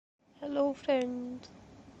Hello friends,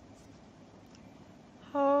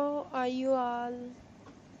 how are you all?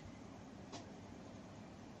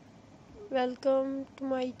 Welcome to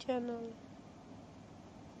my channel.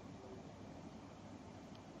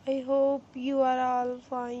 I hope you are all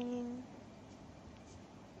fine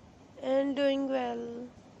and doing well.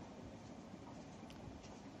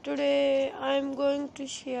 Today I am going to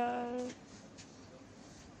share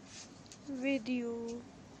with you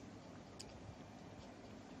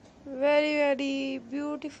very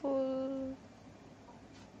beautiful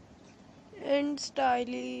and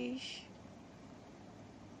stylish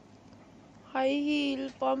high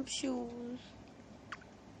heel pump shoes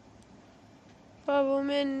for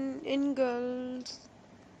women and girls.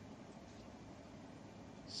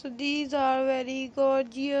 So these are very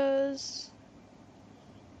gorgeous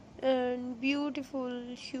and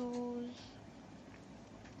beautiful shoes.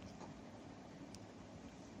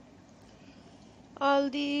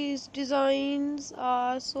 All these designs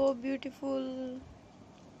are so beautiful,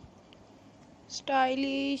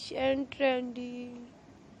 stylish and trendy.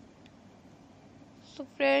 So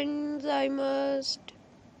friends, I must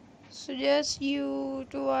suggest you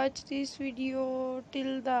to watch this video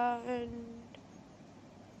till the end.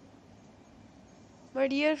 My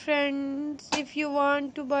dear friends, if you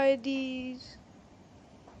want to buy these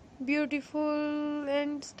beautiful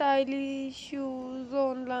and stylish shoes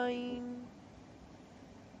online,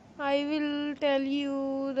 I will tell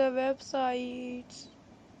you the websites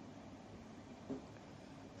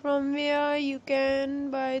from where you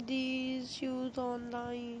can buy these shoes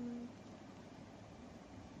online.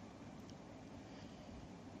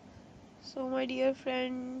 So my dear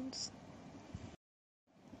friends,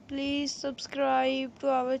 please subscribe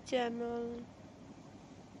to our channel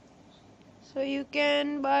so you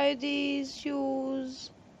can buy these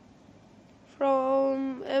shoes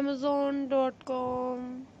from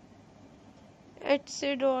Amazon.com,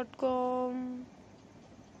 Etsy.com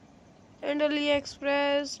and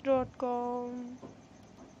AliExpress.com.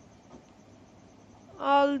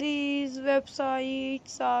 All these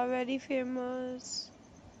websites are very famous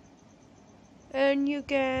and you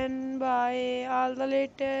can buy all the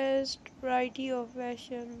latest variety of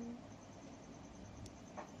fashion.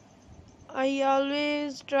 I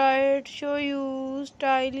always try to show you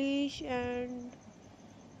stylish and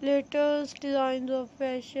latest designs of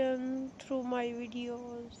fashion through my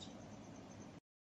videos.